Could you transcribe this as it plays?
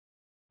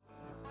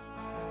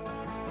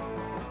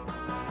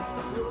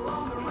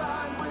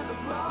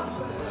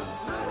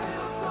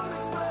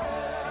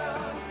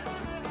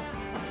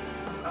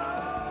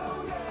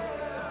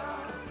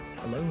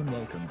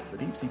to the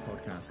Deep Sea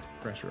podcast,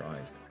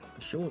 Pressurised,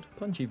 a short,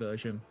 punchy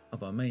version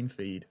of our main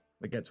feed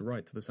that gets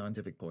right to the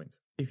scientific point.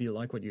 If you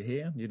like what you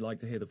hear and you'd like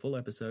to hear the full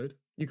episode,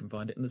 you can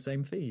find it in the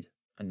same feed.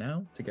 And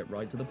now, to get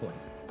right to the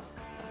point.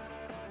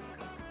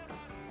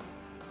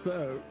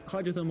 So,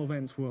 hydrothermal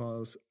vents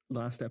was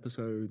last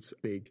episode's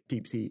big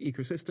deep sea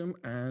ecosystem,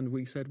 and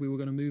we said we were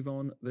going to move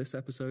on this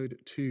episode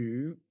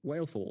to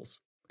whalefalls.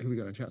 Who are we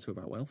going to chat to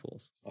about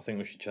whalefalls? I think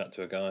we should chat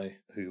to a guy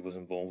who was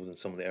involved in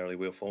some of the early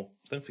whalefall.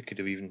 I think we could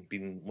have even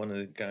been one of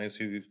the guys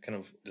who kind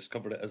of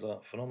discovered it as a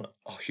phenomenon.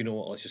 Oh, you know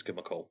what? Let's just give him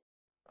a call.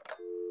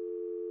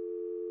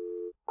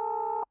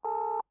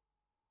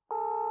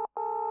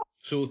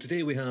 So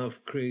today we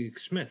have Craig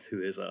Smith,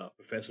 who is a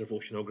professor of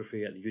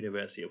oceanography at the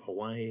University of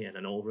Hawaii and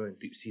an all-round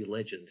deep-sea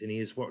legend, and he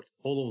has worked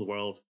all over the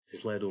world.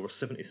 He's led over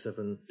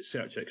 77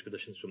 research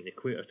expeditions from the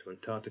equator to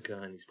Antarctica,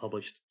 and he's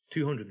published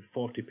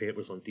 240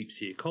 papers on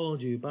deep-sea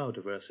ecology,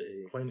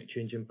 biodiversity, climate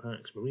change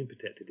impacts, marine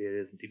protected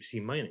areas, and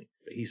deep-sea mining.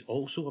 But he's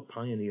also a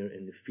pioneer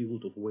in the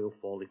field of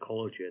whalefall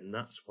ecology, and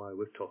that's why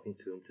we're talking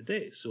to him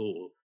today.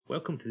 So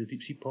welcome to the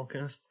Deep Sea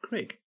Podcast,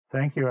 Craig.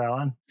 Thank you,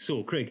 Alan.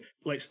 So, Craig,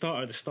 let's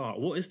start at the start.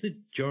 What is the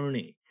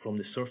journey from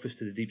the surface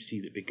to the deep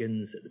sea that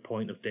begins at the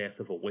point of death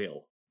of a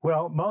whale?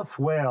 Well, most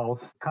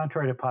whales,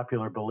 contrary to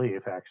popular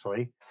belief,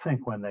 actually,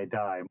 sink when they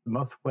die.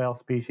 Most whale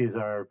species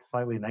are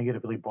slightly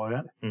negatively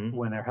buoyant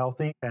when they're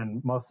healthy,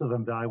 and most of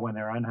them die when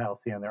they're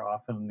unhealthy, and they're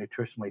often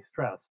nutritionally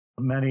stressed.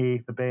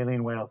 Many, the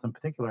baleen whales in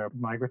particular, are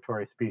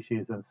migratory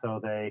species, and so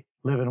they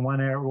live in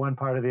one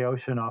part of the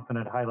ocean, often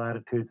at high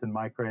latitudes, and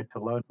migrate to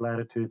low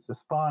latitudes to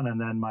spawn,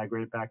 and then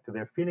migrate back to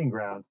their feeding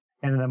grounds.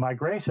 And in the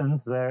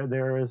migrations,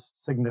 there is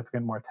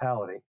significant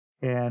mortality.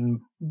 And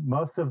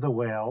most of the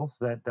whales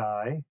that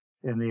die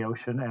in the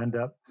ocean end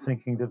up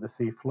sinking to the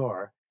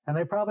seafloor. And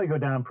they probably go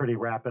down pretty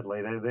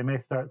rapidly. They may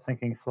start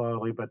sinking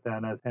slowly, but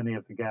then as any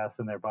of the gas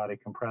in their body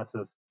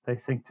compresses, they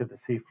sink to the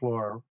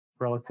seafloor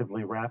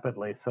relatively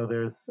rapidly. So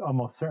there's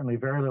almost certainly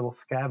very little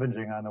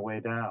scavenging on the way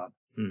down.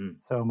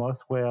 So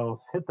most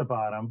whales hit the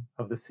bottom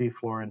of the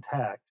seafloor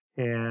intact.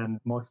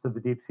 And most of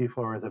the deep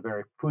seafloor is a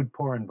very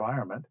food-poor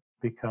environment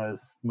because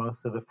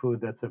most of the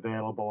food that's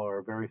available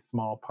are very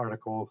small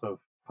particles of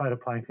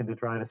phytoplankton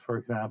detritus, for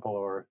example,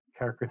 or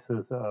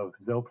carcasses of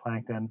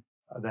zooplankton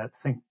that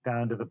sink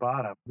down to the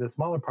bottom. The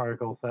smaller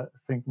particles that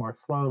sink more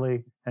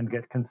slowly and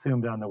get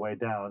consumed on the way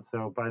down.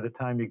 So by the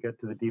time you get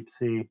to the deep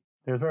sea,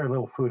 there's very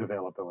little food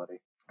availability.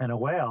 And a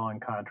whale,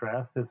 in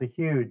contrast, is a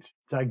huge,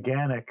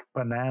 gigantic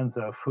bonanza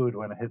of food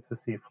when it hits the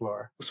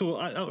seafloor. So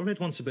I read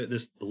once about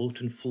this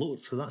bloat and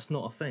float, so that's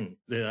not a thing.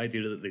 The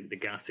idea that the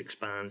gas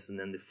expands and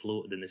then they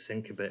float, then they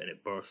sink a bit and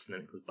it bursts and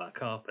then it goes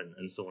back up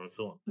and so on and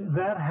so on.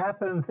 That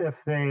happens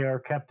if they are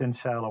kept in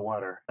shallow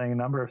water. A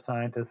number of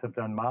scientists have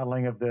done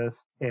modeling of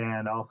this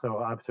and also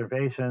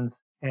observations.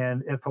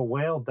 And if a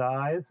whale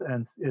dies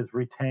and is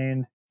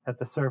retained at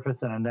the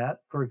surface in a net,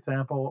 for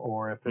example,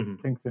 or if it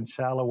sinks in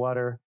shallow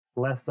water,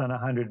 less than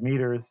 100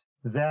 meters,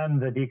 then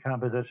the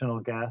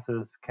decompositional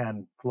gases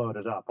can float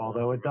it up,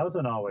 although it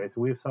doesn't always.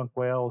 We've sunk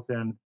whales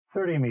in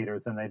 30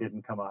 meters and they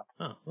didn't come up.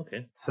 Oh,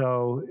 okay.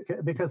 So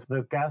because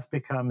the gas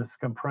becomes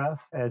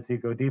compressed as you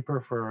go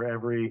deeper, for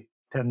every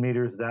 10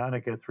 meters down,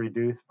 it gets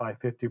reduced by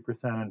 50%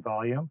 in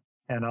volume.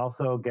 And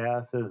also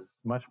gas is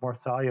much more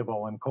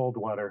soluble in cold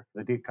water,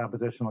 the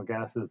decompositional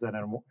gases, than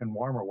in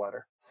warmer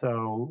water.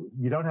 So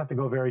you don't have to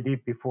go very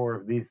deep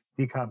before these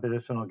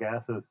decompositional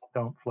gases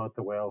don't float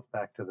the whales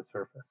back to the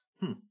surface.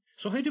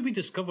 So how did we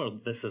discover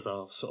this as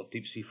a sort of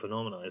deep sea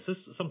phenomenon? Is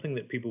this something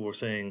that people were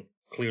saying,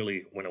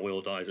 clearly when a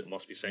whale dies it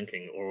must be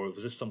sinking, or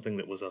was this something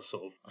that was a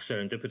sort of a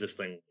serendipitous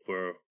thing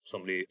where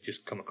somebody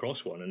just come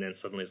across one and then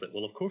suddenly it's like,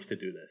 well, of course they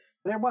do this?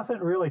 There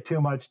wasn't really too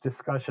much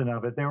discussion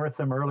of it. There were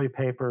some early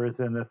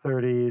papers in the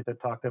 30s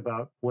that talked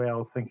about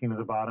whales sinking to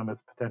the bottom as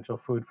potential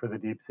food for the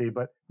deep sea,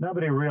 but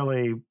nobody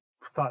really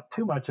thought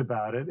too much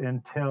about it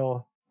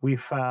until we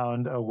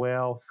found a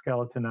whale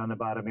skeleton on the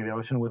bottom of the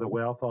ocean with a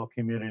whalefall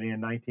community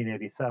in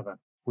 1987.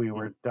 We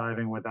were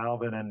diving with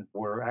Alvin and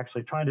we're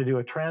actually trying to do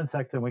a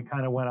transect, and we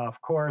kind of went off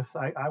course.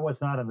 I was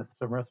not in the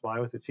submersible. I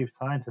was the chief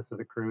scientist of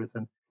the cruise,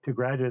 and two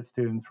graduate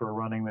students were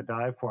running the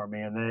dive for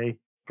me, and they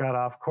got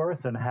off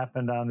course and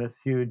happened on this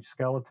huge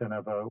skeleton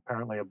of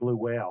apparently a blue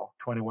whale,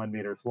 21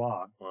 meters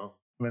long. Wow.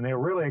 I mean, they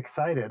were really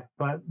excited,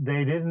 but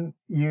they didn't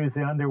use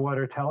the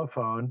underwater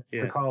telephone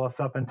to call us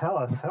up and tell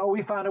us, oh,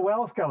 we found a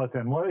whale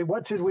skeleton.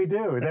 What should we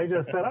do? They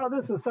just said, oh,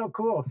 this is so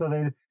cool. So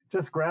they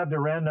just grabbed a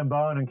random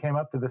bone and came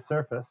up to the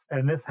surface.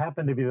 And this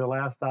happened to be the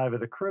last dive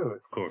of the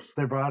cruise. Of course.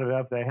 They brought it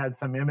up. They had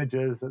some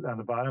images on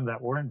the bottom that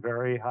weren't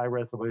very high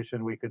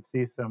resolution. We could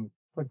see some,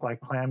 looked like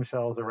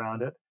clamshells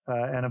around it,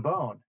 and a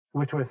bone,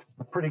 which was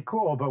pretty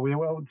cool. But we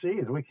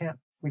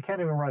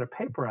can't even write a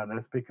paper on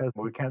this because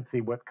we can't see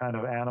what kind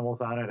of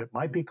animals on it. It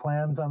might be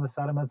clams on the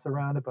sediments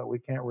around it, but we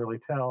can't really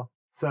tell.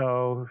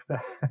 So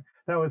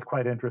that was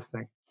quite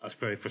interesting. That's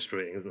very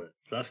frustrating, isn't it?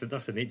 That's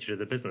the nature of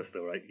the business,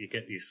 though, right?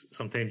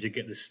 Sometimes you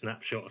get this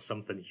snapshot of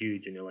something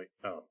huge, and you're like,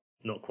 oh,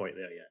 not quite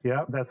there yet.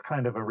 Yeah, that's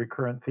kind of a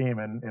recurrent theme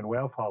in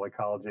whalefall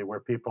ecology,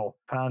 where people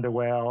found a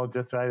whale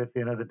just right at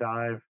the end of the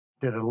dive,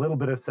 did a little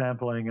bit of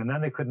sampling, and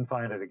then they couldn't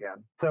find it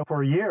again. So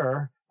for a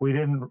year, we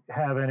didn't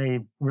have any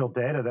real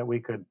data that we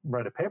could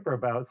write a paper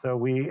about. So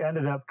we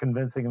ended up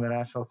convincing the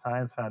National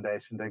Science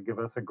Foundation to give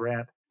us a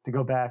grant to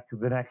go back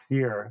the next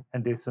year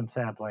and do some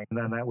sampling. And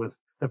then that was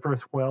the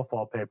first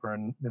whalefall paper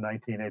in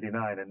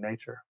 1989 in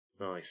Nature.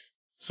 Nice.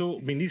 So,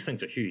 I mean, these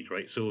things are huge,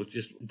 right? So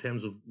just in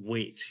terms of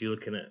weight, you're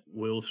looking at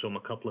whales from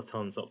a couple of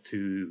tons up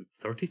to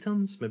 30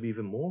 tons, maybe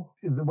even more?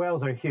 The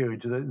whales are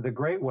huge. The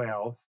great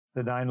whales,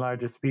 the 9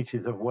 largest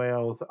species of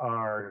whales,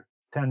 are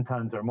 10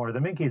 tons or more. The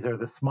minkies are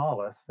the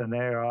smallest, and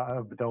their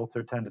adults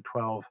are 10 to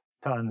 12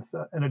 tons.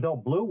 An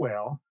adult blue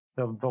whale,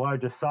 the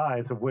largest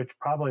size of which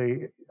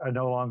probably are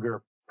no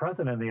longer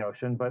present in the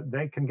ocean, but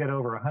they can get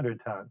over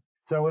 100 tons.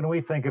 So when we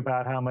think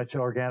about how much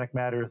organic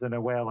matter is in a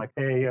whale, like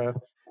a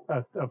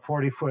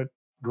 40-foot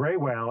gray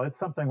whale, it's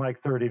something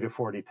like 30 to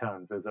 40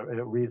 tons is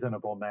a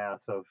reasonable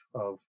mass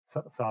of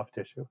soft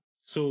tissue.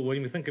 So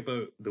when we think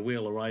about the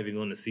whale arriving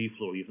on the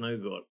seafloor, you've now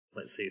got,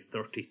 let's say,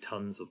 30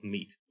 tons of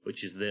meat,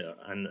 which is there.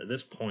 And at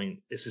this point,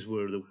 this is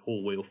where the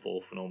whole whale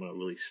fall phenomenon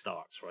really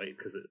starts, right?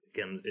 Because,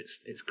 again,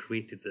 it's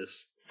created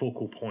this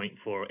focal point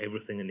for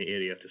everything in the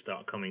area to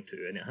start coming to.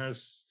 And it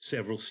has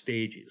several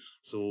stages.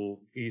 So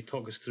can you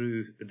talk us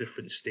through the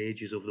different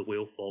stages of the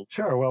whale fall?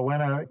 Sure. Well, when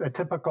a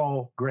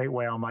typical great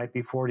whale might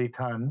be 40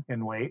 tons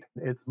in weight,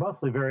 it's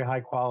mostly very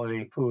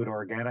high-quality food,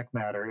 organic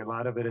matter. A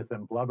lot of it is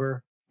in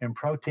blubber, in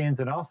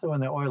proteins, and also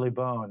in the oily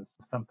bones.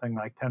 Something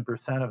like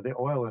 10% of the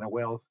oil in a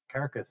whale's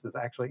carcass is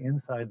actually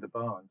inside the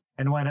bones.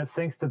 And when it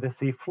sinks to the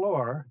sea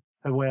floor,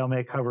 the whale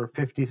may cover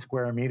 50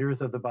 square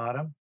meters of the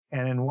bottom.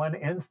 And in one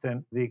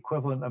instant, the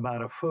equivalent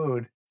amount of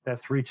food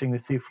that's reaching the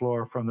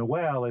seafloor from the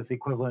whale is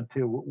equivalent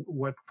to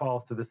what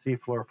falls to the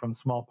seafloor from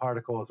small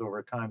particles over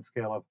a time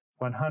scale of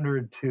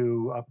 100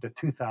 to up to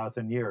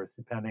 2,000 years,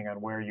 depending on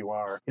where you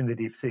are in the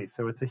deep sea.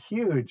 So it's a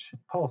huge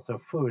pulse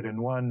of food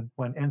in one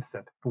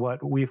instant.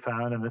 What we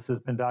found, and this has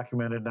been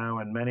documented now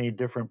in many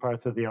different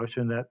parts of the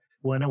ocean, that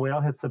when a whale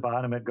hits the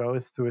bottom, it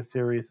goes through a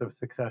series of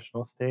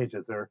successional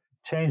stages or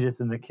changes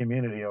in the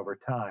community over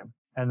time.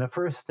 And the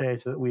first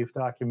stage that we've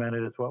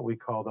documented is what we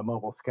call the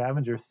mobile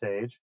scavenger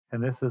stage.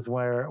 And this is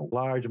where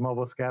large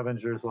mobile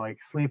scavengers like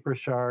sleeper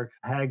sharks,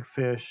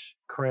 hagfish,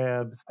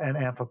 crabs, and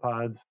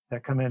amphipods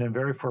that come in and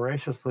very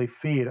voraciously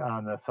feed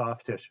on the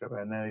soft tissue.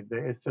 And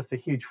it's just a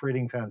huge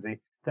feeding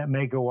frenzy that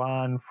may go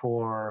on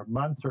for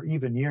months or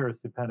even years,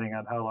 depending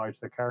on how large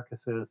the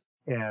carcass is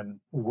and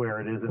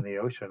where it is in the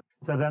ocean.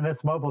 So then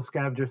this mobile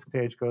scavenger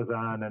stage goes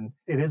on, and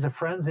it is a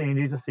frenzy, and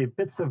you just see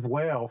bits of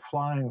whale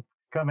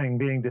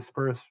being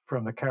dispersed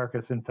from the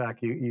carcass. In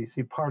fact, you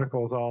see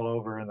particles all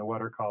over in the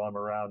water column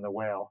around the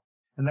whale.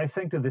 And they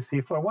sink to the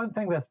seafloor. One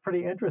thing that's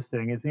pretty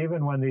interesting is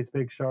even when these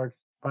big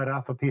sharks bite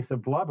off a piece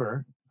of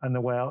blubber on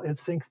the whale, it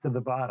sinks to the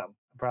bottom.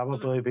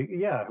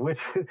 Which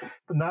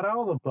not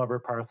all the blubber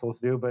parcels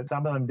do, but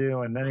some of them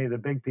do, and many of the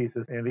big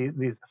pieces. And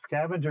these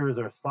scavengers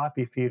are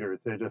sloppy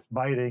feeders. They're just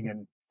biting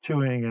and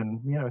chewing, and,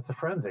 it's a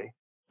frenzy.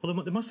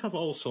 Well, they must have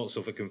all sorts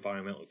of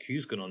environmental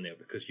cues going on there,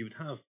 because you would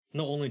have,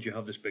 not only do you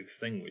have this big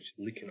thing which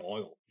leaking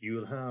oil, you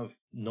will have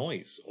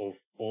noise of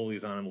all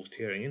these animals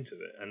tearing into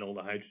it and all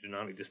the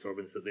hydrodynamic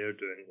disturbance that they're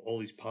doing. All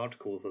these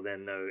particles are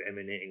then now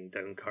emanating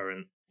down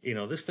current.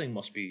 This thing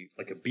must be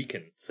like a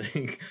beacon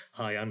saying,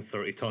 hi, I'm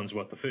 30 tons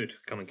worth of food.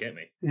 Come and get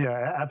me.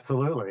 Yeah,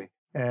 absolutely.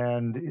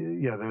 And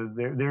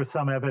there's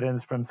some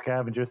evidence from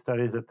scavenger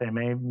studies that they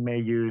may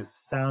use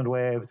sound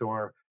waves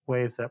or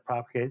waves that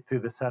propagate through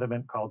the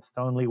sediment called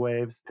Stoneleigh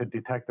waves to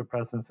detect the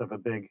presence of a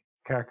big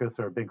carcass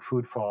or a big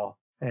food fall.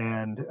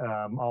 And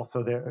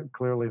also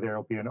clearly there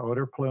will be an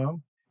odor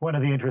plume. One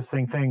of the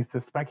interesting things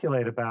to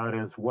speculate about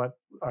is what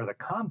are the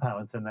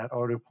compounds in that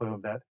odor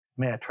plume that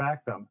may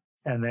attract them.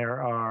 And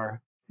there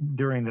are,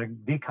 during the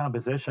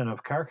decomposition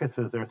of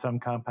carcasses, there are some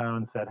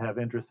compounds that have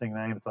interesting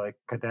names like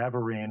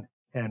cadaverine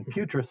and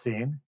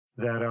putrescine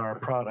that are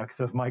products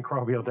of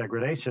microbial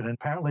degradation. And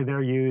apparently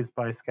they're used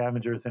by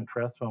scavengers in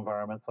terrestrial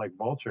environments like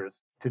vultures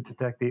to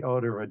detect the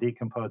odor of a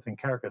decomposing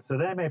carcass. So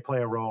they may play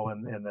a role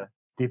in the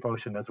deep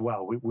ocean as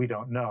well. We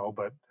don't know,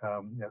 but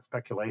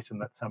speculation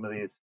that some of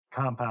these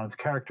compounds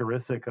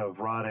characteristic of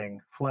rotting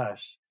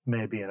flesh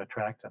may be an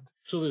attractant.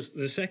 So there's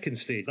the second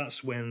stage.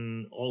 That's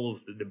when all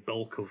of the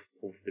bulk of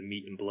the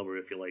meat and blubber,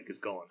 if you like, is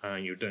gone,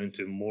 and you're down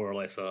to more or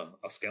less a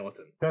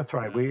skeleton. That's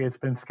right. It's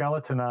been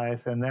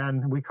skeletonized, and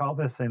then we call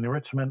this an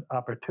enrichment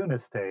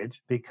opportunist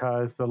stage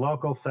because the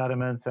local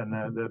sediments and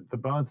the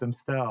bones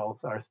themselves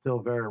are still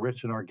very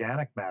rich in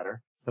organic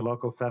matter. The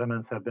local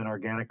sediments have been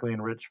organically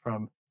enriched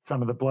from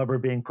some of the blubber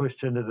being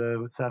pushed into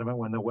the sediment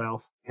when the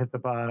whales hit the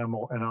bottom,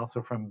 and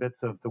also from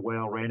bits of the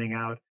whale raining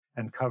out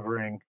and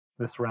covering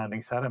the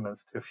surrounding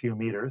sediments to a few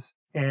meters.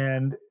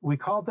 And we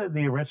called it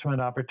the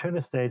enrichment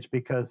opportunist stage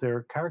because there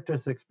are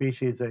characteristic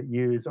species that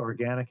use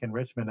organic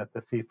enrichment at the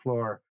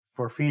seafloor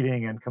for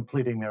feeding and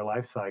completing their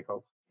life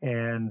cycles.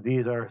 And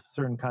these are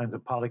certain kinds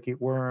of polychaete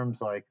worms,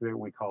 like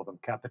we call them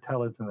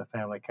capitelids in the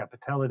family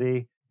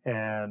Capitellidae,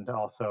 and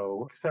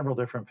also several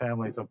different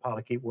families of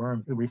polychaete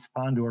worms that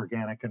respond to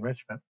organic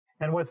enrichment.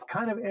 And what's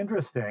kind of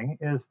interesting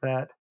is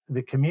that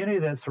the community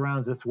that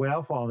surrounds this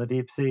whalefall in the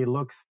deep sea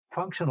looks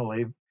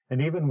functionally,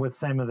 and even with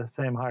some of the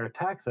same higher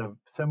taxa,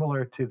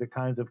 similar to the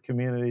kinds of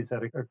communities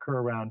that occur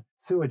around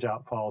sewage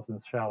outfalls in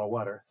shallow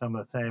water. Some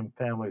of the same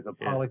families of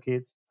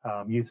polychaetes,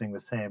 using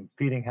the same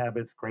feeding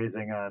habits,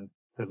 grazing on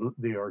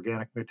the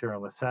organic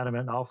material in the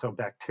sediment, and also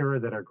bacteria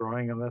that are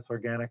growing in this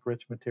organic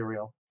rich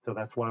material. So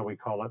that's why we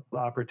call it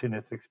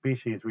opportunistic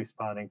species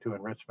responding to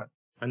enrichment.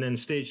 And then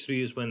stage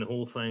 3 is when the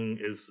whole thing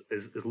is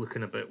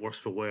looking a bit worse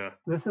for wear.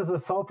 This is a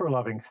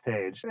sulfur-loving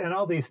stage, and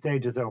all these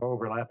stages are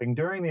overlapping.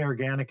 During the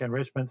organic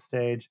enrichment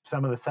stage,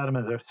 some of the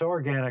sediments are so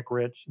organic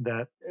rich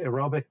that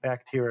aerobic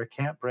bacteria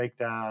can't break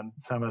down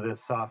some of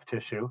this soft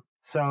tissue.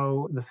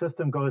 So the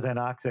system goes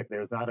anoxic.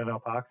 There's not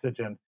enough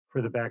oxygen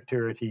for the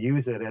bacteria to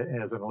use it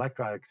as an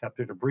electron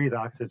acceptor to breathe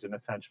oxygen,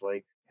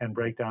 essentially, and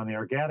break down the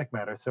organic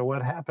matter. So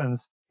what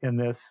happens in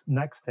this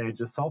next stage,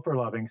 the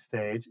sulfur-loving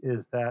stage,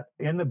 is that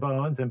in the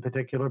bones in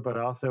particular, but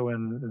also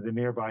in the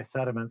nearby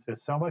sediments,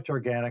 there's so much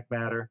organic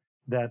matter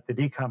that the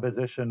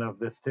decomposition of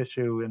this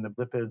tissue in the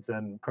lipids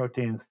and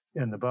proteins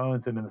in the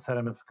bones and in the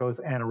sediments goes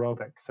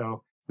anaerobic.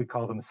 So we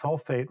call them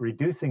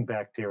sulfate-reducing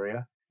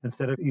bacteria.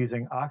 Instead of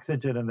using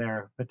oxygen in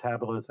their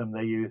metabolism,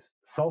 they use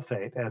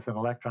sulfate as an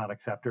electron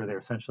acceptor. They're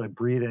essentially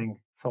breathing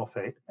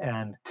sulfate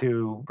and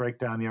to break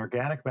down the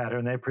organic matter,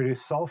 and they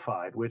produce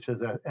sulfide, which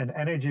is an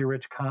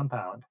energy-rich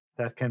compound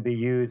that can be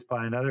used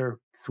by another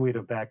suite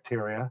of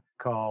bacteria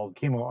called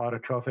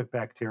chemoautotrophic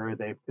bacteria.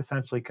 They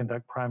essentially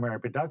conduct primary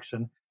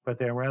production, but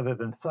they're, rather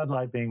than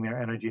sunlight being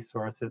their energy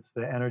source, it's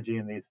the energy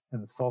in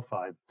the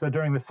sulfide. So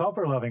during the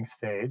sulfur-loving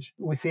stage,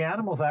 we see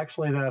animals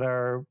actually that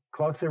are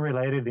closely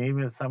related, and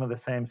even some of the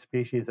same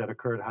species that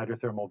occur at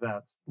hydrothermal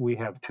vents. We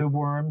have tube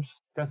worms,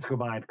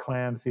 vescomyid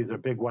clams. These are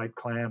big white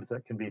clams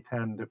that can be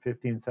 10 to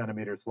 15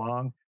 centimeters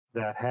long,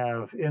 that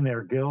have in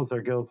their gills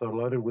are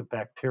loaded with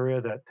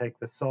bacteria that take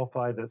the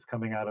sulfide that's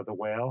coming out of the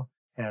whale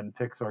and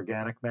fix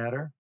organic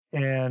matter.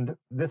 And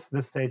this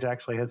stage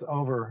actually has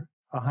over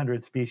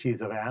 100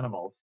 species of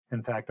animals.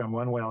 In fact, on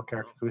one whale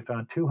carcass, we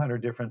found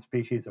 200 different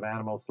species of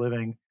animals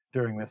living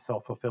during this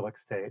sulfophilic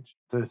stage.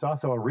 So there's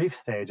also a reef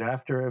stage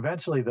after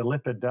eventually the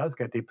lipid does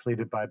get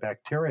depleted by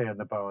bacteria in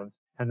the bones.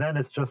 And then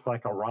it's just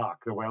like a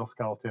rock. The whale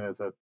skeleton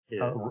is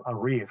a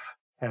reef.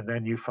 And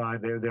then you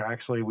find they're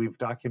actually, we've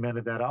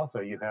documented that also.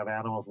 You have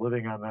animals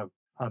living on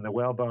the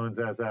whale bones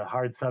as a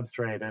hard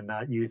substrate and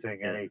not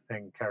using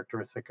anything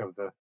characteristic of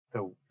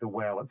the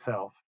whale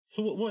itself.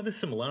 So what are the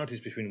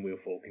similarities between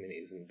whalefall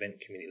communities and vent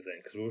communities then?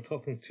 Because we were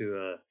talking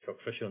to Kirk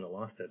Fisher on the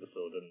last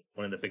episode, and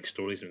one of the big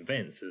stories in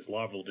vents is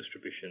larval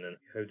distribution and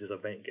how does a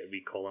vent get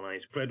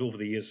recolonized. I've read over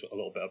the years a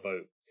little bit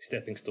about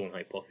stepping stone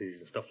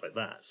hypotheses and stuff like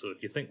that. So do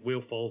you think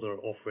whalefalls are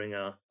offering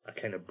a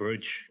kind of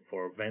bridge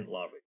for vent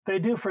larvae? They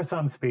do for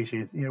some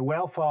species. You know,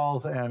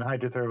 whalefalls and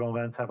hydrothermal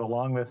vents have a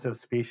long list of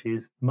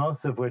species,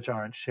 most of which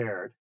aren't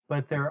shared.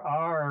 But there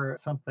are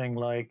something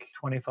like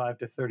 25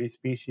 to 30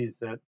 species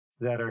that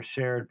are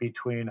shared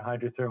between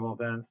hydrothermal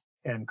vents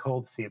and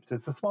cold seeps.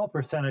 It's a small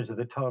percentage of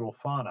the total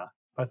fauna,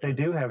 but they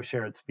do have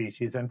shared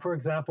species. And for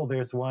example,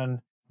 there's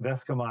one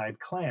vescomyid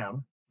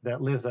clam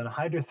that lives on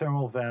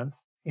hydrothermal vents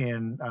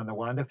on the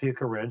Juan de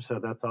Fuca Ridge, so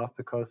that's off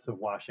the coast of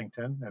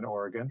Washington and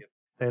Oregon. Yep.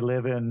 They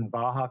live in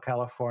Baja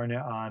California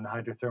on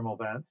hydrothermal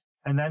vents.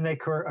 And then they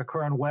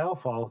occur on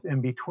whalefalls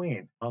in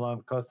between along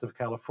the coast of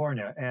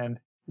California. And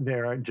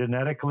they're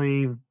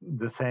genetically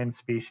the same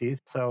species.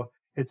 So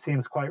it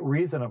seems quite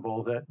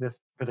reasonable that this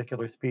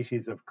particular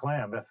species of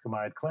clam,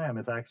 vescomyid clam,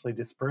 is actually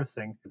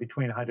dispersing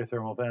between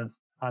hydrothermal vents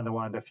on the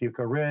Juan de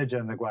Fuca Ridge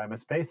and the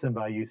Guaymas Basin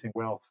by using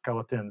whale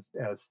skeletons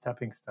as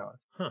stepping stones.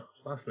 Huh,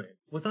 fascinating.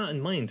 With that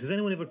in mind, has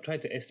anyone ever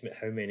tried to estimate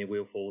how many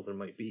whalefalls there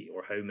might be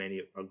or how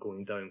many are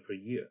going down per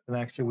year? And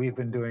actually, we've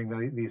been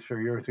doing these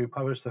for years. We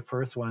published the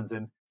first ones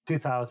in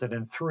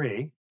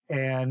 2003,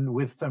 and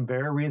with some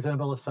very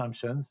reasonable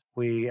assumptions,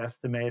 we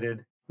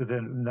estimated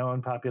the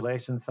known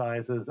population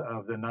sizes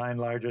of the 9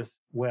 largest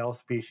whale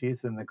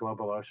species in the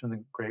global ocean,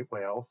 the great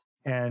whales.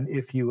 And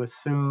if you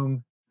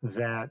assume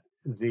that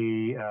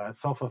the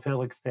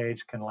sulfophilic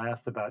stage can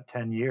last about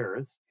 10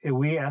 years,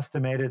 we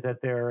estimated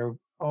that there are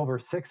over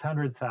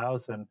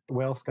 600,000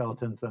 whale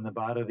skeletons in the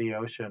bottom of the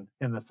ocean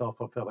in the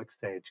sulfophilic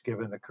stage,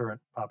 given the current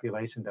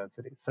population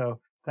density. So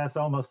that's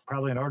almost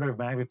probably an order of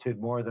magnitude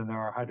more than there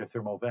are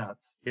hydrothermal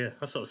vents. Yeah,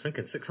 that's what I was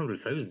thinking.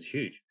 600,000 is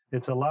huge.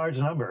 It's a large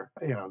number.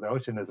 You know, the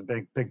ocean is a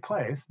big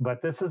place,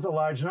 but this is a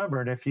large number.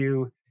 And if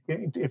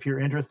you're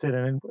interested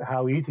in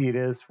how easy it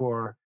is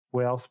for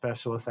whale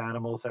specialist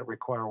animals that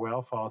require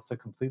whalefalls to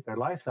complete their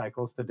life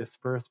cycles to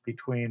disperse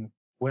between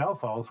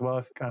whalefalls, well,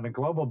 if on a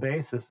global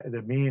basis,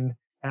 the mean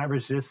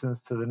average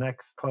distance to the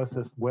next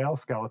closest whale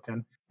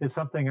skeleton is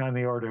something on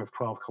the order of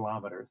 12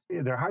 kilometers.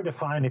 They're hard to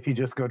find if you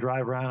just go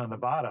drive around on the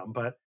bottom,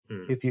 but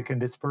if you can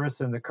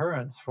disperse in the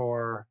currents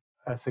for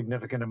a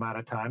significant amount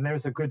of time,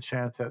 there's a good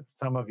chance that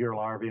some of your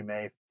larvae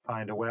may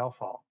find a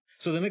whalefall.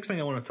 So the next thing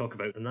I want to talk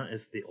about, and that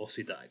is the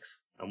osedax.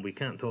 And we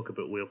can't talk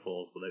about whale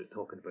falls without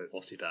talking about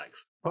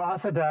osedax. Well,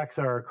 osedax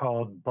are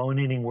called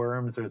bone-eating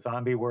worms or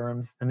zombie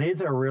worms, and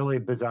these are really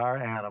bizarre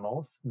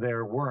animals.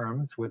 They're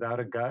worms without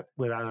a gut,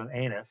 without an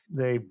anus.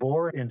 They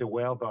bore into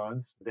whale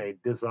bones. They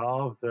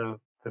dissolve the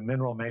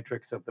mineral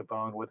matrix of the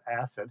bone with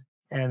acid,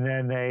 and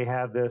then they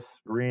have this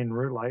green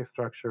root-like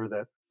structure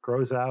that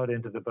grows out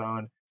into the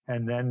bone,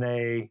 and then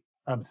they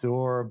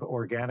absorb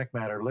organic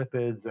matter,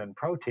 lipids, and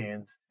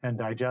proteins, and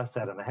digest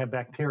that. And they have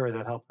bacteria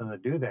that help them to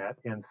do that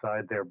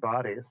inside their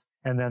bodies.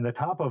 And then the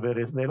top of it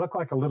is they look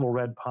like a little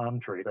red palm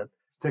tree that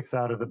sticks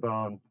out of the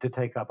bone to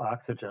take up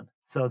oxygen.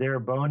 So they're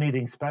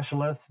bone-eating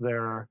specialists.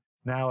 There are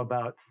now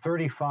about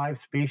 35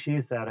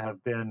 species that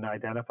have been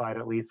identified,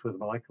 at least with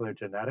molecular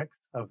genetics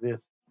of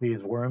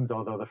these worms,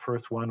 although the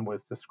first one was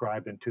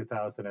described in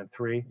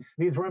 2003.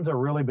 These worms are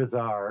really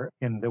bizarre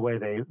in the way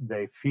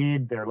they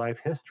feed. Their life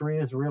history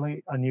is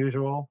really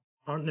unusual.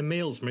 Aren't the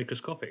males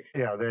microscopic?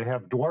 Yeah, they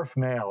have dwarf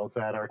males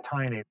that are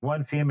tiny.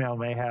 One female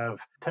may have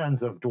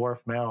tens of dwarf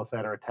males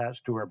that are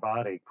attached to her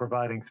body,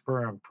 providing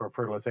sperm for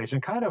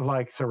fertilization, kind of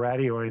like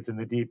ceratioids in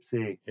the deep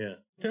sea. Yeah.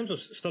 In terms of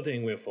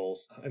studying whale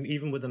falls,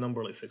 even with a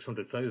number like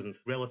 600,000,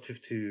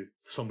 relative to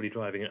somebody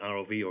driving an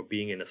ROV or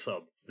being in a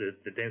sub,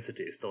 the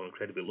density is still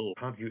incredibly low.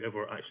 Have you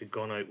ever actually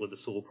gone out with the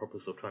sole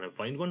purpose of trying to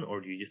find one,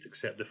 or do you just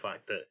accept the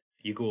fact that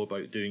you go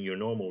about doing your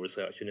normal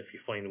research, and if you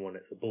find one,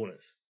 it's a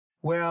bonus?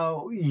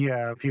 Well,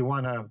 yeah, if you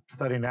want to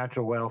study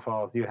natural whale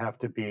falls, you have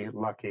to be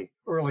lucky.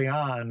 Early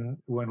on,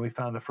 when we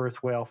found the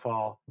first whale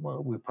fall,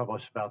 well, we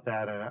published about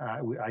that,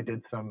 and I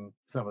did some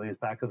of these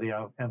back of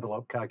the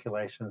envelope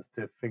calculations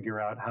to figure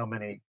out how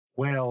many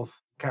whales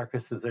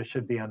carcasses there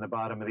should be on the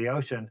bottom of the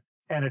ocean.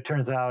 And it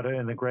turns out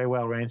in the gray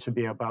whale range should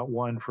be about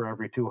one for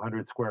every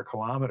 200 square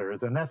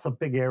kilometers. And that's a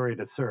big area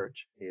to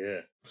search. Yeah.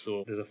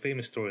 So there's a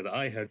famous story that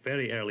I heard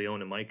very early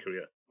on in my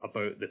career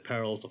about the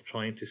perils of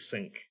trying to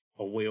sink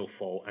a whale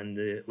fall and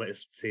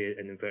let's say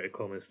in inverted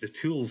commas, the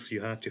tools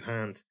you had to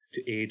hand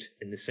to aid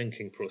in the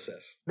sinking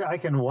process. I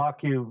can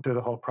walk you through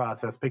the whole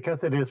process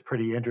because it is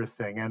pretty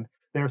interesting. And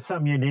there are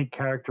some unique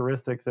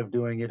characteristics of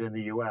doing it in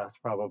the U.S.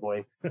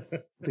 probably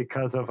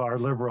because of our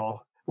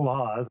liberal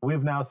laws.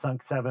 We've now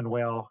sunk 7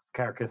 whale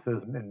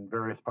carcasses in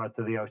various parts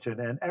of the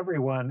ocean, and every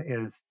one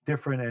is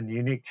different and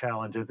unique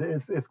challenges.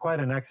 It's quite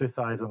an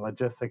exercise in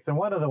logistics. And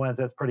one of the ones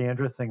that's pretty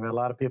interesting that a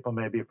lot of people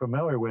may be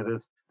familiar with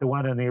is the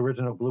one in the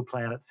original Blue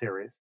Planet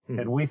series.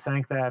 And we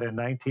sank that in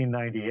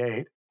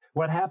 1998.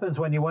 What happens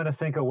when you want to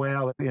sink a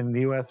whale in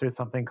the U.S., there's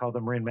something called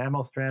the Marine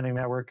Mammal Stranding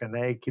Network, and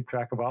they keep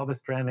track of all the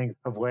strandings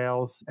of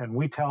whales. And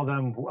we tell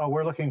them, oh,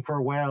 we're looking for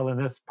a whale in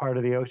this part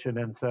of the ocean.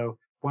 And so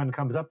one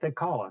comes up, they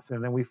call us,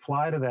 and then we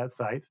fly to that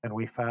site, and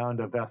we found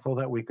a vessel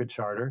that we could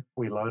charter.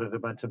 We loaded a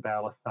bunch of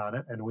ballast on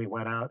it, and we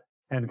went out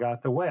and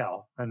got the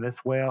whale. And this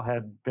whale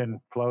had been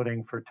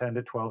floating for 10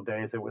 to 12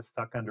 days. It was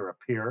stuck under a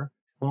pier.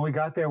 When we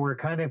got there, we were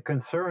kind of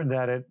concerned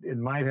that it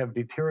might have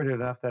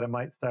deteriorated enough that it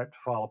might start to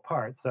fall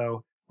apart.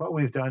 So what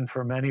we've done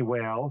for many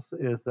whales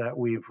is that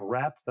we've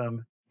wrapped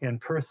them in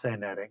purse seine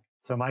netting.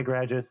 So my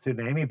graduate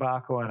student, Amy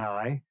Bacco, and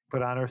I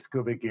put on our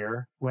scuba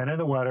gear, went in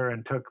the water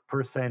and took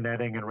purse seine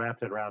netting and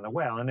wrapped it around the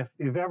whale. And if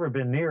you've ever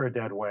been near a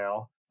dead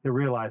whale, you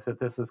realize that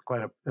this is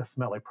quite a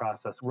smelly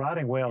process.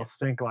 Rotting whales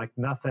stink like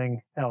nothing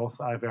else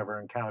I've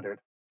ever encountered.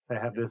 They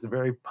have this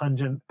very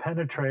pungent,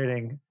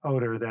 penetrating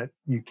odor that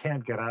you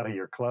can't get out of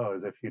your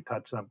clothes if you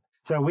touch them.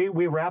 So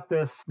we wrapped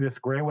this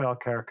gray whale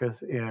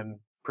carcass in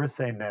purse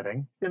seine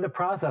netting. In the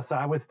process,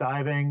 I was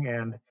diving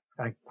and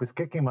I was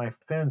kicking my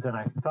fins and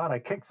I thought I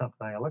kicked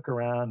something. I look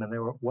around and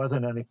there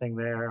wasn't anything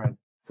there. And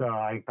so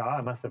I thought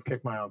I must have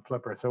kicked my own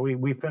flipper. So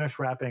we finished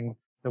wrapping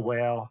the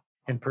whale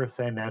in purse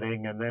seine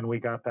netting, and then we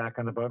got back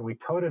on the boat and we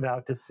towed it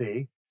out to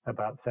sea,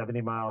 about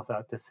 70 miles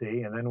out to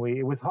sea. And then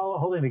it was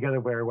holding together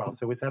very well.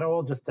 So we said, oh,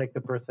 we'll just take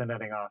the purse seine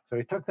netting off. So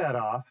we took that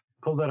off,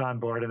 pulled it on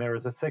board, and there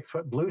was a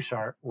 6-foot blue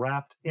shark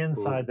wrapped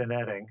inside the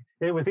netting.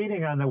 It was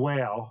feeding on the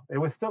whale. It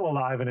was still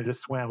alive and it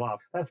just swam off.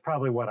 That's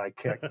probably what I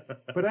kicked.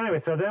 But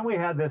anyway, so then we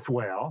had this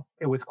whale.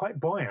 It was quite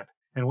buoyant.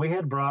 And we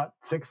had brought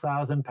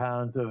 6,000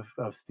 pounds of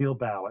steel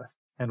ballast.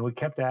 And we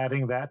kept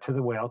adding that to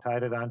the whale,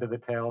 tied it onto the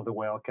tail of the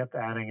whale, kept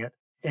adding it,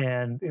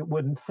 and it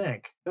wouldn't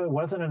sink. There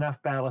wasn't enough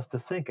ballast to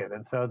sink it.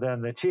 And so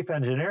then the chief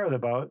engineer of the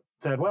boat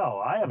said, well,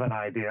 I have an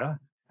idea.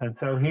 And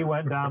so he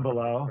went down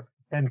below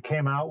and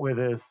came out with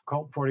his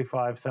Colt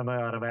 45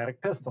 semi-automatic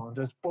pistol and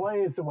just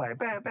blazed away.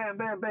 Bam, bam,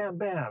 bam, bam,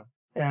 bam.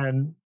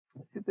 And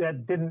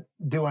that didn't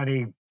do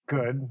any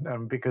good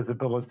because the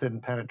bullets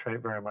didn't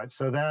penetrate very much.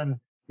 So then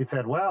he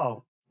said,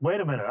 well, wait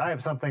a minute, I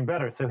have something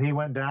better. So he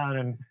went down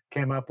and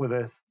came up with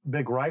this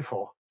big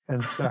rifle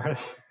and started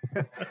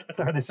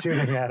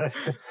shooting at it.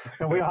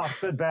 And we all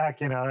stood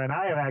back, and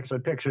I have actually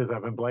pictures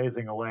of him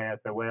blazing away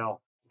at the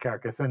whale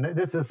carcass. And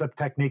this is a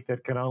technique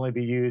that can only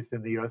be used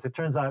in the U.S. It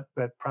turns out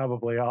that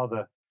probably all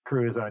the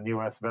crews on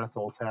U.S.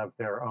 vessels have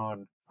their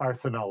own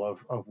arsenal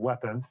of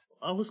weapons.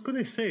 I was going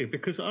to say,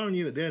 because aren't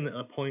you then at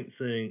a point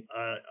saying,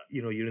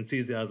 your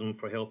enthusiasm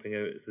for helping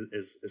out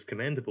is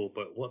commendable,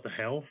 but what the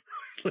hell?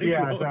 So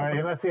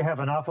unless you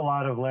have an awful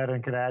lot of lead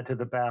and can add to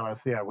the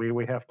ballast,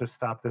 we have to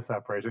stop this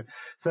operation.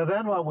 So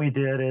then what we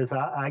did is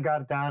I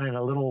got down in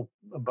a little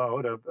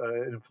boat, an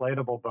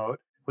inflatable boat,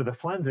 with a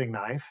flensing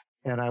knife,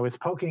 and I was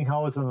poking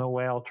holes in the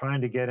whale,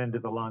 trying to get into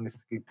the lungs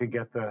to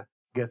get the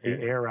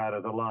air out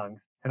of the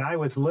lungs. And I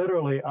was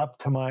literally up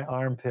to my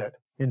armpit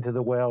into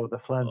the whale with the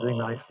flensing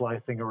knife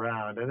slicing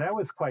around. And that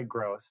was quite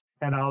gross.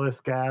 And all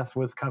this gas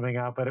was coming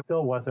out, but it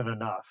still wasn't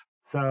enough.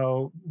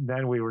 So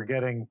then we were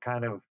getting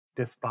kind of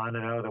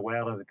despondent, the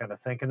whale isn't going to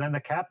sink. And then the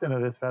captain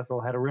of this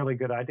vessel had a really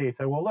good idea. He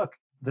said, well, look,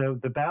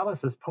 the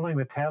ballast is pulling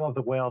the tail of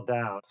the whale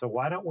down. So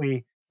why don't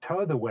we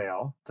tow the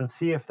whale and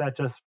see if that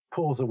just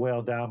pulls the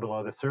whale down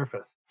below the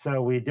surface?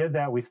 So we did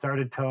that. We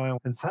started towing,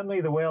 and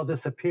suddenly the whale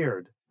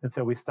disappeared. And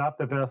so we stopped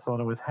the vessel,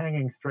 and it was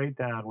hanging straight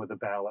down with the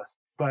ballast.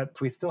 But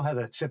we still had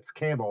a ship's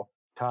cable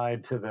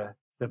tied to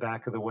the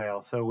back of the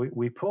whale. So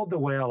we pulled the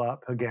whale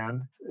up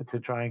again to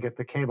try and get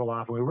the cable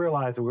off. And we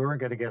realized we weren't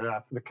going to get it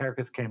off. The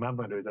carcass came up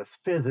under this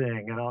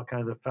fizzing, and all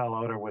kinds of foul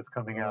odor was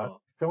coming out.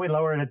 So we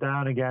lowered it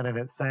down again, and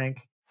it sank.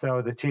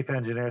 So the chief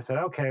engineer said,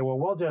 okay, well,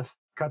 we'll just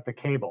cut the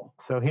cable.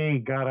 So he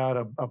got out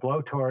a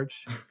blowtorch,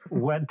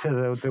 went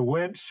to the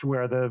winch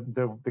where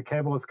the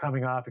cable was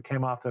coming off. It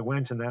came off the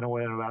winch, and then it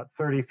went about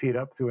 30 feet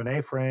up through an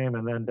A-frame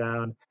and then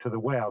down to the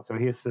whale. So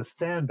he says,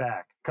 stand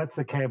back, cuts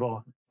the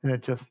cable, and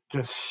it just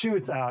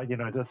shoots out,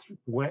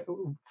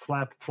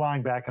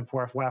 flying back and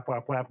forth, whap,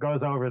 whap, whap,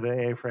 goes over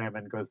the A-frame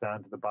and goes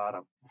down to the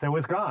bottom. So it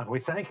was gone.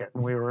 We sank it,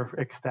 and we were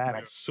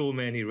ecstatic. So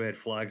many red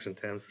flags in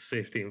terms of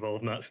safety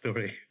involved in that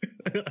story.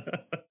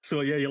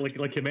 So yeah,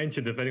 like you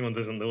mentioned, if anyone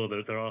doesn't know,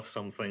 there are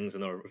some things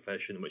in our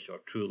profession which are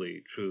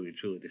truly, truly,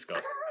 truly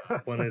disgusting.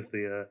 One is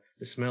the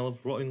smell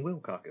of rotting whale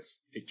carcass.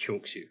 It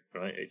chokes you,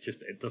 right?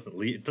 It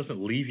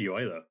doesn't leave you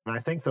either. And I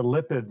think the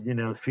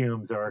lipid,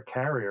 fumes are a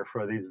carrier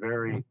for these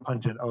very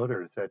pungent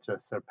odors that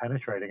just are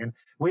penetrating. And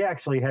we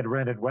actually had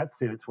rented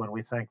wetsuits when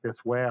we sank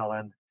this whale,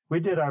 and we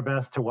did our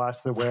best to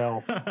wash the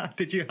whale.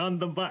 Did you hand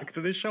them back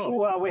to the shop?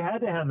 Well, we had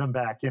to hand them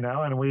back,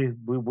 and we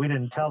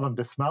didn't tell them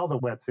to smell the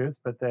wetsuits,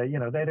 but they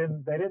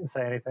didn't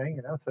say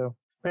anything, so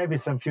maybe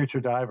some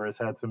future divers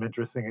had some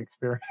interesting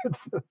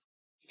experiences.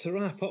 To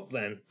wrap up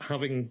then,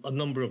 having a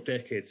number of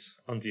decades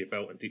under your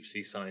belt in deep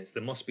sea science,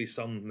 there must be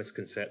some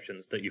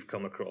misconceptions that you've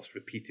come across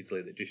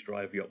repeatedly that just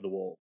drive you up the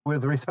wall.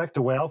 With respect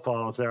to whale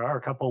falls, there are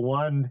a couple.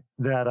 One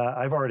that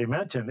I've already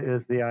mentioned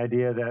is the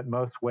idea that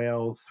most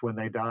whales, when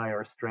they die,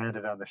 are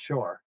stranded on the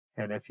shore.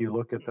 And if you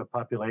look at the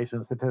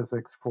population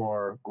statistics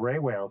for gray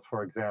whales,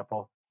 for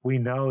example, we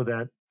know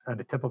that in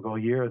a typical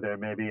year, there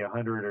may be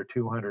 100 or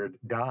 200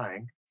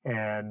 dying.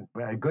 And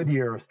a good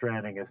year of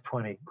stranding is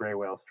 20 gray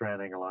whales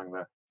stranding along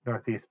the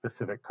Northeast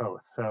Pacific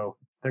coast. So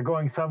they're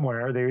going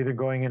somewhere. They're either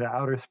going into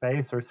outer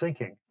space or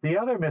sinking. The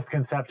other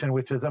misconception,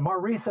 which is a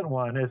more recent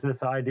one, is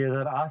this idea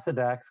that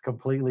osedax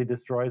completely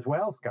destroys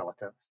whale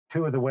skeletons.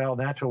 Two of the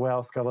natural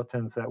whale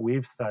skeletons that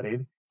we've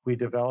studied, we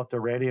developed a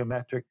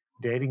radiometric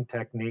dating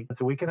technique.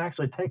 So we can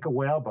actually take a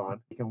whale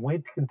bone.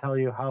 We can tell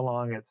you how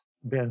long it's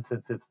been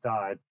since it's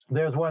died.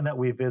 There's one that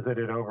we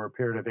visited over a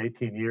period of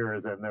 18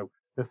 years, and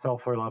the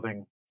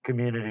sulfur-loving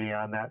community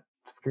on that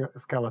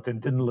skeleton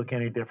didn't look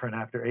any different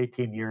after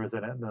 18 years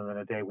in it than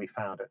the day we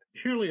found it.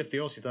 Surely if the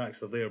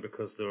osedax are there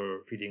because they're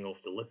feeding off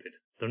the lipid,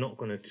 they're not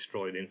going to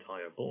destroy the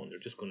entire bone. They're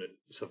just going to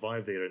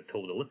survive there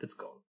until the lipid's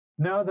gone.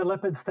 No, the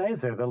lipid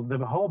stays there.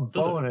 The whole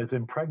bone is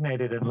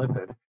impregnated in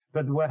lipid.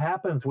 But what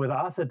happens with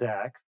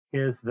osedax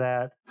is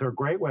that for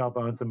great whale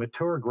bones, a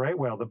mature great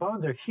whale, the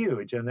bones are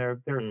huge, and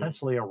they're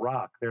essentially a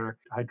rock. They're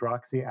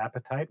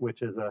hydroxyapatite,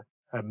 which is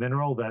a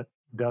mineral that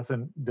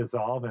doesn't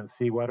dissolve in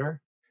seawater.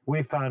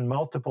 We found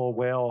multiple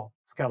whale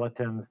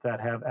skeletons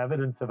that have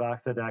evidence of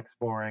osedax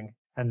boring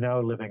and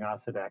no living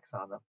osedax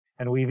on them.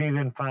 And we've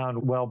even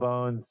found whale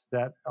bones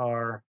that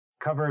are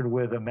covered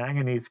with a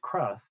manganese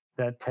crust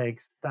that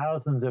takes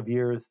thousands of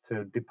years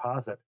to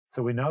deposit.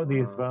 So we know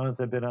these bones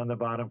have been on the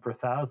bottom for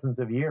thousands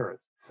of years.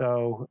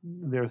 So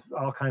there's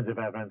all kinds of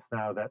evidence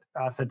now that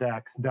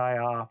osedax die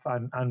off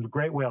on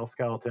great whale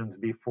skeletons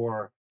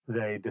before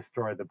they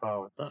destroy the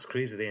bone. That's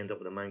crazy. They end up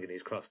with a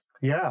manganese crust.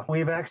 Yeah,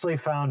 we've actually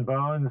found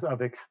bones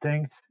of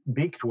extinct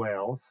beaked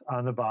whales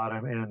on the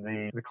bottom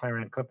in the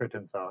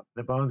Clarion-Clipperton zone.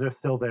 The bones are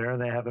still there,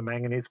 and they have a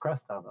manganese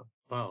crust on them.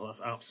 Wow,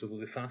 that's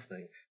absolutely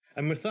fascinating.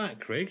 And with that,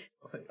 Craig,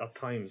 I think our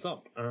time's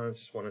up. And I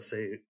just want to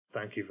say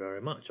thank you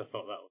very much. I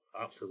thought that was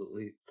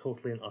absolutely,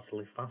 totally and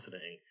utterly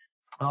fascinating.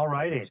 All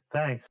righty.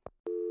 Thanks.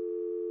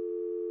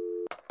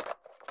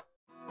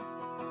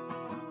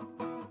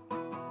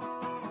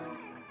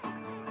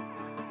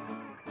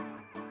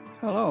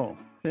 Hello,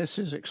 this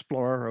is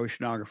explorer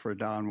oceanographer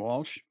Don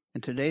Walsh,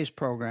 and today's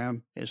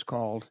program is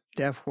called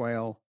Deaf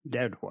Whale,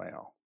 Dead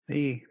Whale.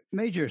 The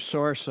major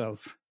source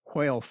of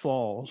whale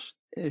falls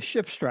is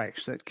ship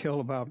strikes that kill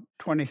about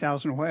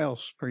 20,000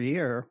 whales per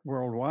year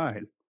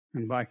worldwide.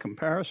 And by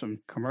comparison,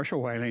 commercial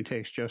whaling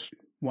takes just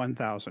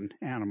 1,000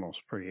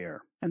 animals per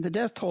year. And the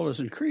death toll is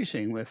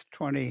increasing, with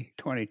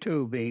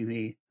 2022 being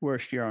the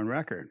worst year on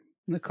record.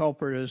 And the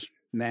culprit is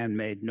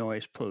man-made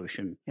noise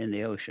pollution in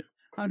the ocean.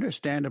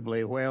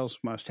 Understandably, whales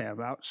must have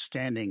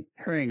outstanding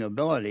hearing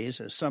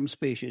abilities, as some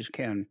species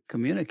can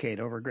communicate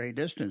over great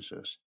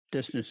distances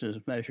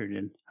measured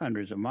in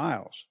hundreds of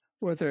miles.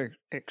 With their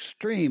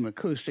extreme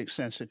acoustic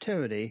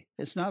sensitivity,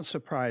 it's not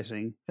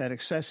surprising that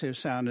excessive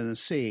sound in the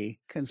sea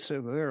can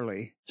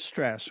severely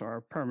stress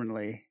or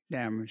permanently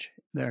damage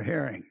their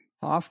hearing.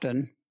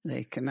 Often,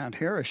 they cannot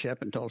hear a ship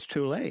until it's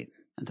too late.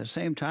 At the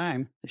same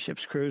time, the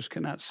ship's crews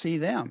cannot see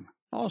them.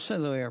 Also,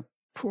 they are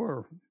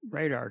poor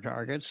radar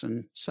targets,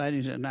 and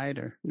sightings at night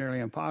are nearly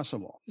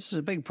impossible. This is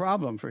a big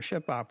problem for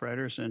ship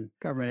operators and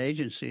government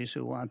agencies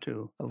who want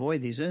to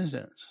avoid these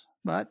incidents.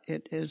 But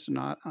it is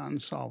not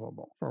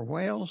unsolvable. For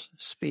whales,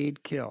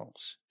 speed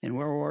kills. In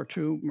World War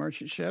II,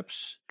 merchant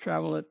ships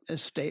travel at a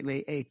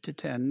stately 8 to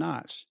 10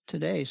 knots.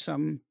 Today,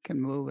 some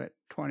can move at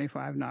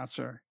 25 knots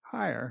or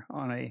higher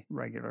on a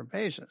regular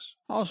basis.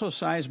 Also,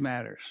 size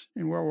matters.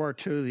 In World War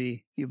II,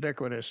 the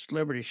ubiquitous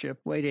Liberty ship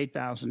weighed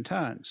 8,000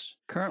 tons.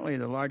 Currently,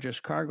 the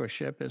largest cargo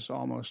ship is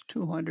almost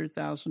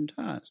 200,000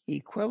 tons,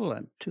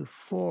 equivalent to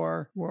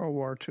 4 World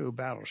War II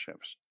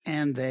battleships.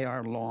 And they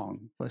are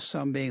long, with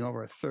some being over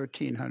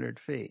 1,300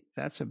 feet.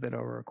 That's a bit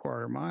over a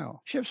quarter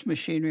mile. Ships'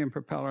 machinery and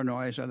propeller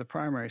noise are the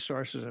primary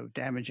sources of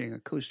damaging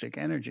acoustic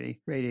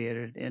energy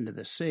radiated into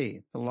the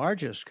sea. The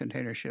largest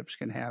container ships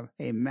can have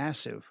a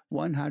massive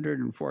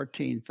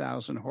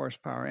 114,000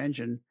 horsepower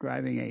engine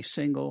driving a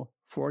single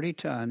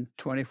 40-ton,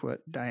 20-foot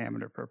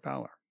diameter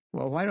propeller.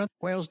 Well, why don't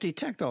whales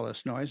detect all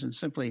this noise and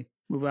simply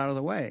move out of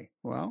the way?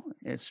 Well,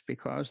 it's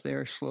because they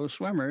are slow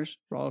swimmers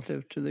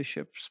relative to the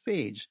ship's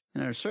speeds,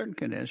 and under certain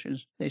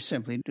conditions, they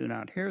simply do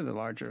not hear the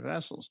larger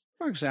vessels.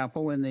 For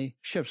example, when the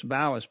ship's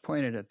bow is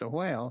pointed at the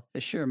whale,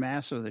 the sheer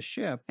mass of the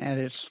ship and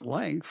its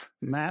length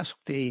mask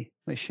the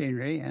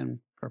machinery and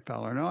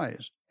propeller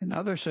noise. In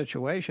other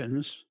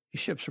situations, the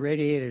ship's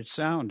radiated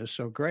sound is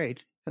so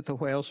great that the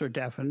whales are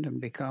deafened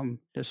and become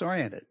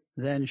disoriented.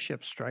 Then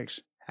ship strikes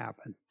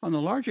happen. On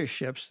the larger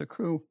ships, the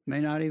crew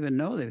may not even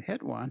know they've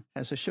hit one,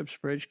 as the ship's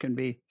bridge can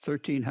be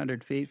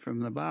 1,300 feet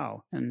from the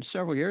bow. And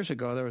several years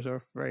ago, there was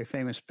a very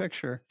famous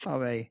picture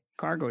of a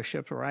cargo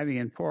ship arriving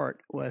in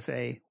port with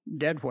a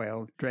dead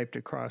whale draped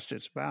across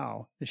its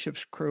bow. The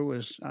ship's crew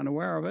was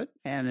unaware of it,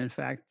 and in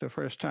fact, the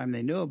first time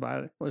they knew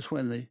about it was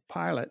when the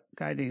pilot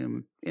guiding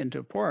them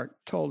into port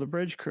told the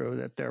bridge crew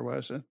that there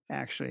was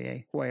actually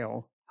a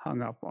whale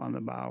hung up on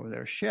the bow of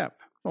their ship.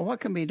 Well,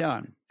 what can be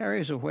done?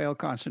 Areas of whale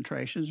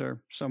concentrations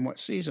are somewhat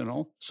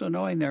seasonal, so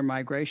knowing their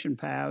migration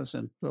paths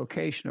and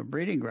location of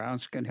breeding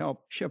grounds can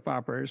help ship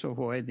operators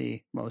avoid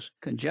the most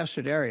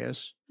congested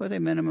areas with a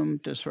minimum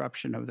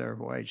disruption of their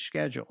voyage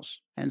schedules.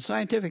 And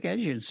scientific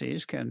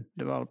agencies can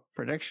develop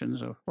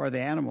predictions of where the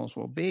animals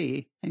will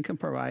be and can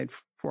provide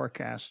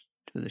forecasts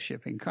to the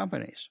shipping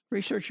companies.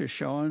 Research has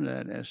shown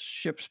that as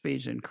ship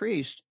speeds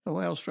increased, the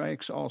whale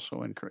strikes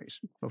also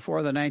increased.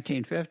 Before the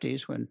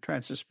 1950s, when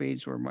transit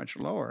speeds were much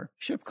lower,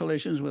 ship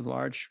collisions with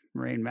large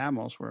marine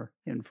mammals were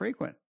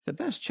infrequent. The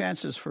best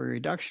chances for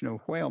reduction of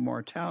whale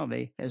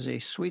mortality is a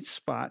sweet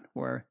spot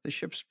where the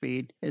ship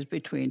speed is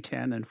between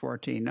 10 and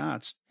 14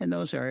 knots in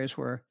those areas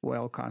where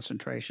whale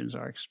concentrations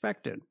are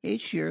expected.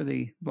 Each year,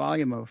 the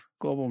volume of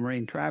global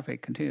marine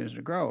traffic continues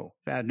to grow.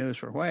 Bad news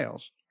for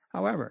whales.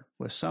 However,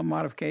 with some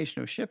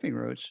modification of shipping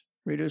routes,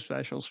 reduced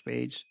vessel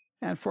speeds,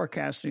 and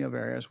forecasting of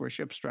areas where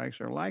ship strikes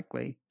are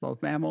likely,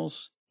 both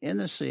mammals in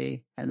the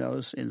sea and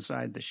those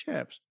inside the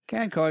ships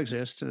can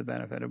coexist to the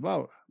benefit of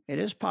both. It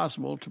is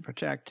possible to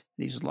protect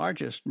these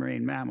largest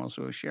marine mammals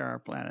who share our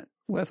planet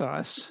with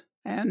us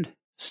and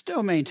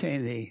still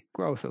maintain the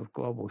growth of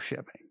global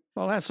shipping.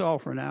 Well, that's all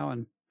for now,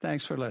 and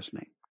thanks for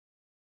listening.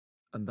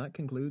 And that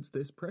concludes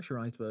this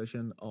pressurized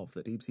version of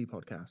the Deep Sea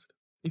Podcast.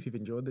 If you've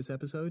enjoyed this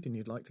episode and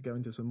you'd like to go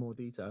into some more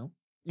detail,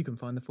 you can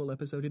find the full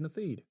episode in the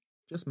feed.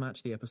 Just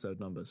match the episode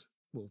numbers.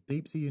 We'll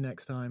deep sea you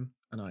next time,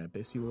 and I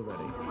abyss you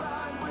already.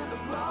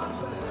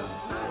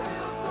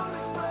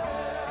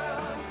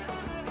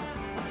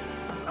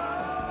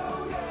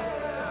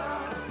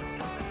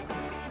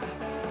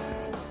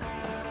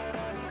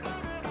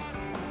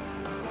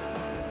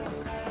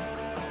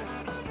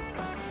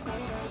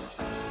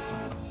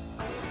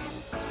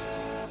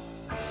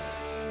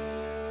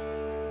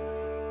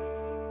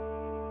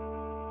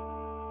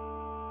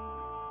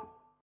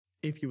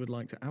 If you would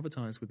like to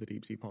advertise with the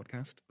Deep Sea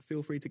Podcast,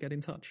 feel free to get in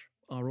touch.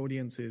 Our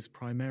audience is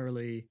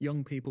primarily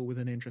young people with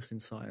an interest in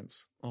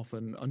science,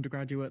 often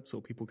undergraduates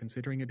or people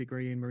considering a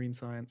degree in marine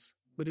science,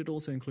 but it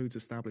also includes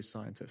established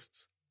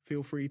scientists.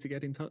 Feel free to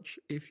get in touch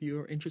if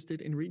you're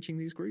interested in reaching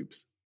these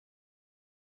groups.